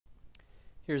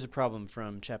Here's a problem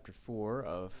from Chapter 4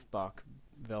 of Bock,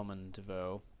 Velleman,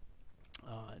 Veaux,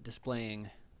 displaying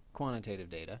quantitative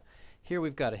data. Here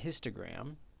we've got a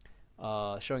histogram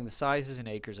showing the sizes in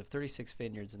acres of 36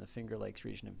 vineyards in the Finger Lakes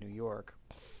region of New York.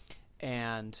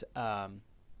 And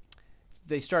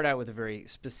they start out with a very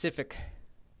specific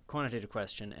quantitative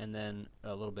question and then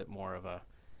a little bit more of a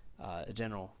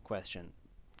general question.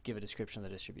 Give a description of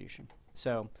the distribution.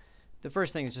 So the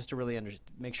first thing is just to really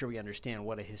make sure we understand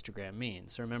what a histogram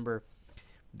means. So remember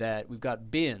that we've got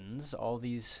bins, all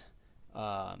these,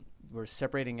 we're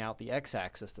separating out the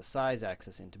x-axis, the size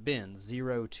axis, into bins,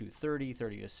 0 to 30,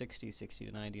 30 to 60, 60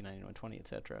 to 90, 90 to 120,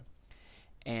 etc.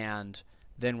 And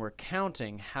then we're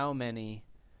counting how many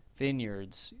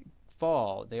vineyards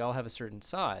fall. They all have a certain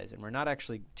size, and we're not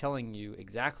actually telling you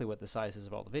exactly what the sizes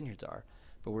of all the vineyards are,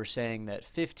 but we're saying that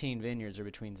 15 vineyards are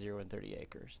between 0 and 30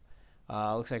 acres.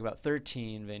 Looks like about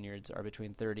 13 vineyards are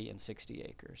between 30 and 60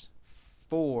 acres.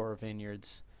 4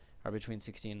 vineyards are between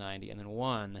 60 and 90, and then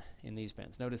 1 in these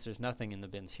bins. Notice there's nothing in the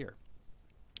bins here.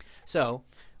 So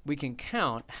we can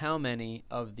count how many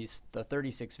of the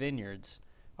 36 vineyards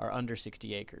are under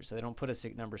 60 acres. So they don't put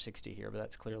a number 60 here, but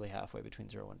that's clearly halfway between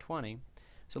 0 and 20.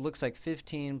 So it looks like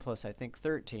 15 plus, I think,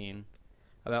 13,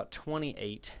 about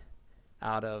 28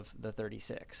 out of the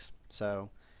 36. So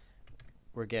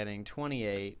we're getting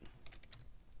 28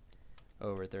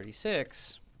 over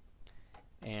 36,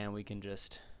 and we can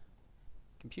just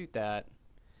compute that.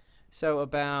 So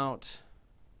about,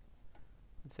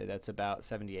 let's say that's about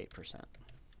 78%.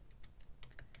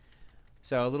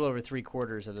 So a little over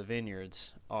 3/4 of the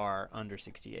vineyards are under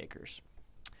 60 acres.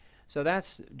 So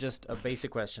that's just a basic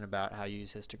question about how you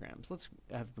use histograms. Let's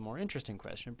have the more interesting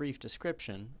question, a brief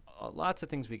description. Lots of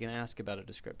things we can ask about a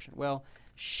description. Well,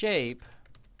 shape,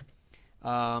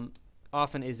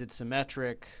 often is it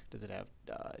symmetric? Does it have,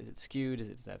 is it skewed? Does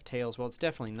it have tails? Well, it's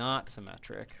definitely not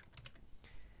symmetric.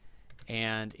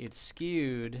 And it's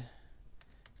skewed.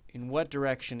 In what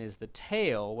direction is the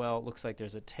tail? Well, it looks like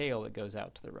there's a tail that goes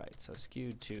out to the right, so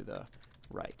skewed to the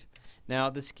right. Now,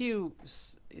 the skew,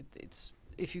 it's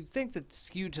if you think that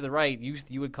skewed to the right,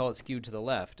 you would call it skewed to the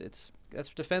left. That's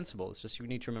defensible. It's just you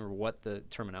need to remember what the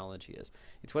terminology is.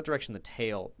 It's what direction the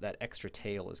tail, that extra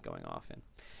tail, is going off in.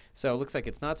 So it looks like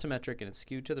it's not symmetric and it's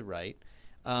skewed to the right.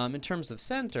 In terms of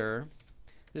center,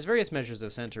 there's various measures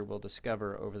of center we'll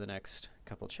discover over the next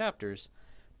couple chapters,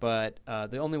 but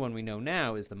the only one we know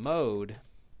now is the mode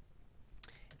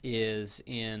is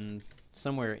in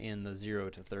somewhere in the 0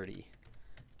 to 30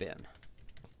 bin.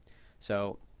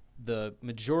 So the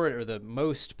majority, or the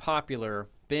most popular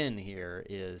bin here,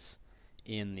 is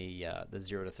in the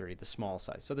 0 to 30, the small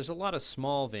size. So there's a lot of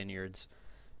small vineyards,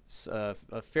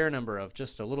 a fair number of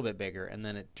just a little bit bigger, and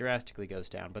then it drastically goes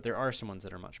down. But there are some ones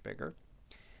that are much bigger.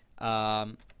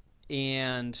 And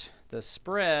the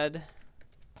spread,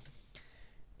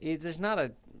 there's not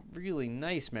a really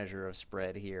nice measure of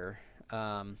spread here.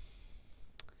 I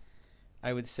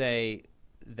would say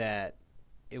that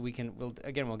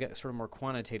we'll get sort of more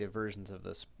quantitative versions of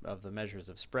this, of the measures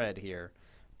of spread here,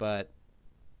 but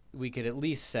we could at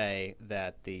least say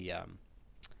that the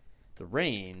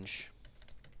range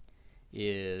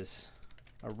is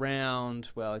around,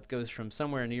 well, it goes from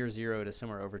somewhere near 0 to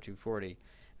somewhere over 240,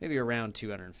 maybe around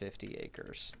 250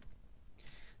 acres.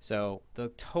 So the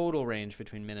total range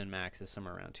between min and max is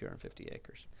somewhere around 250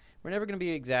 acres. We're never going to be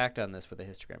exact on this with a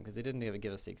histogram because they didn't even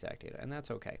give us the exact data, and that's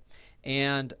okay.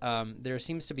 And there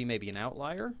seems to be maybe an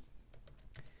outlier.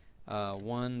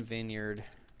 One vineyard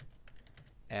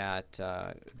at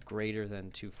greater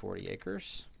than 240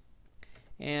 acres.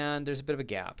 And there's a bit of a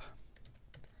gap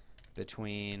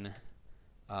between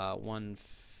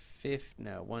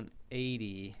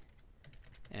 180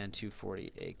 and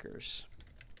 240 acres,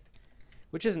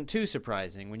 which isn't too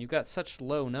surprising when you've got such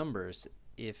low numbers.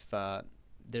 If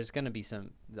there's going to be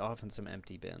often some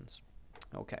empty bins.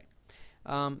 Okay,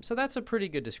 so that's a pretty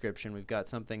good description. We've got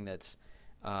something that's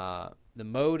the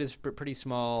mode is pretty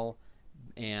small,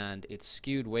 and it's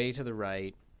skewed way to the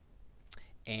right,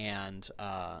 and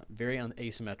very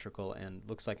asymmetrical, and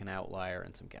looks like an outlier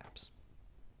and some gaps.